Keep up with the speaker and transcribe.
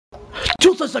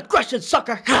Toothless aggression,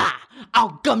 sucker! Ha!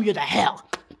 I'll gum you to hell!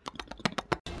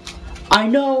 I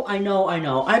know.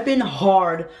 I've been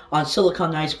hard on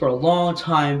Silicon Knights for a long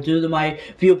time due to my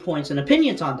viewpoints and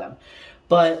opinions on them.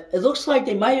 But it looks like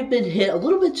they might have been hit a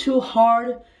little bit too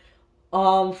hard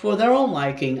for their own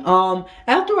liking.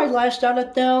 After I lashed out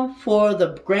at them for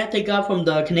the grant they got from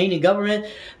the Canadian government,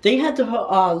 they had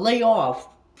to lay off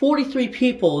 43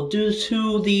 people due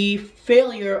to the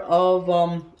failure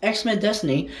of X-Men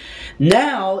Destiny.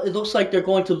 Now it looks like they're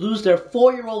going to lose their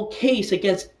 4-year-old case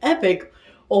against Epic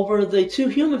over the Two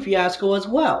Human fiasco as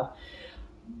well.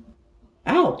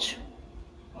 Ouch.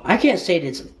 I can't say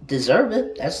they deserve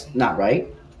it. That's not right.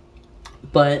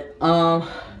 But, in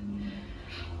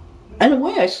a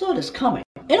way, I saw this coming.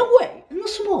 In a way. In a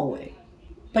small way.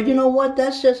 But you know what?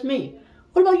 That's just me.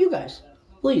 What about you guys?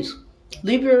 Please,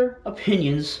 leave your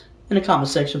opinions in the comment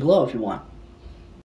section below if you want.